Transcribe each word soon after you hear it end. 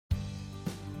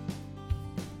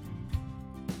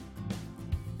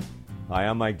Hi,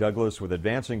 I'm Mike Douglas with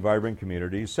Advancing Vibrant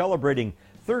Communities, celebrating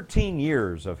 13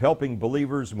 years of helping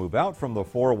believers move out from the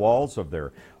four walls of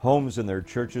their homes and their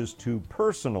churches to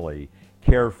personally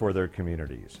care for their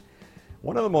communities.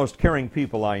 One of the most caring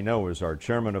people I know is our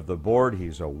chairman of the board.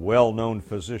 He's a well-known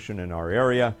physician in our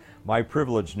area. My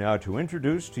privilege now to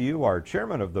introduce to you our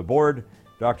chairman of the board,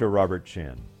 Dr. Robert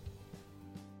Chen.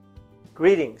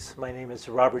 Greetings. My name is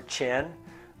Robert Chen.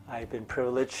 I've been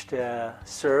privileged to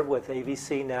serve with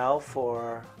AVC now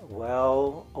for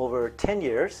well over 10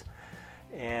 years,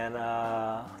 and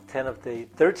 10 of the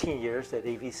 13 years that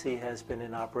AVC has been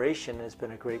in operation has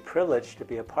been a great privilege to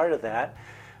be a part of that.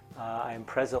 I'm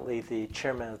presently the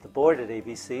chairman of the board at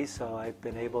AVC, so I've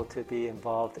been able to be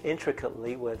involved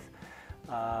intricately with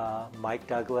Mike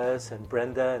Douglas and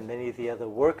Brenda and many of the other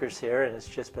workers here, and it's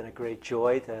just been a great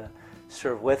joy to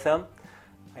serve with them.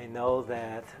 I know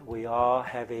that we all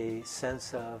have a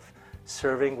sense of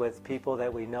serving with people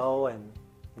that we know and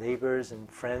neighbors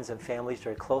and friends and families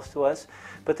very close to us.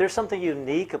 But there's something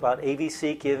unique about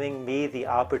AVC giving me the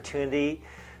opportunity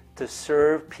to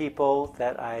serve people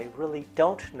that I really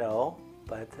don't know,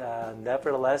 but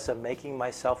nevertheless I'm making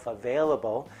myself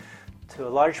available to a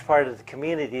large part of the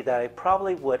community that I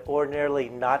probably would ordinarily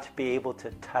not be able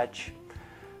to touch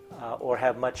or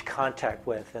have much contact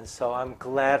with. And so I'm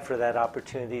glad for that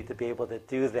opportunity to be able to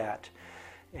do that.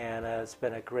 And it's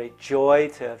been a great joy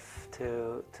to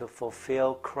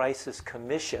fulfill Christ's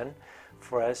commission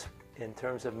for us in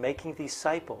terms of making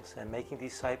disciples. And making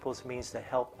disciples means to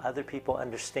help other people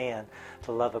understand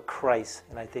the love of Christ.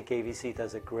 And I think AVC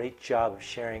does a great job of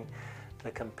sharing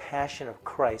the compassion of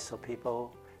Christ so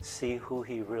people see who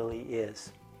he really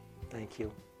is. Thank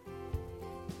you.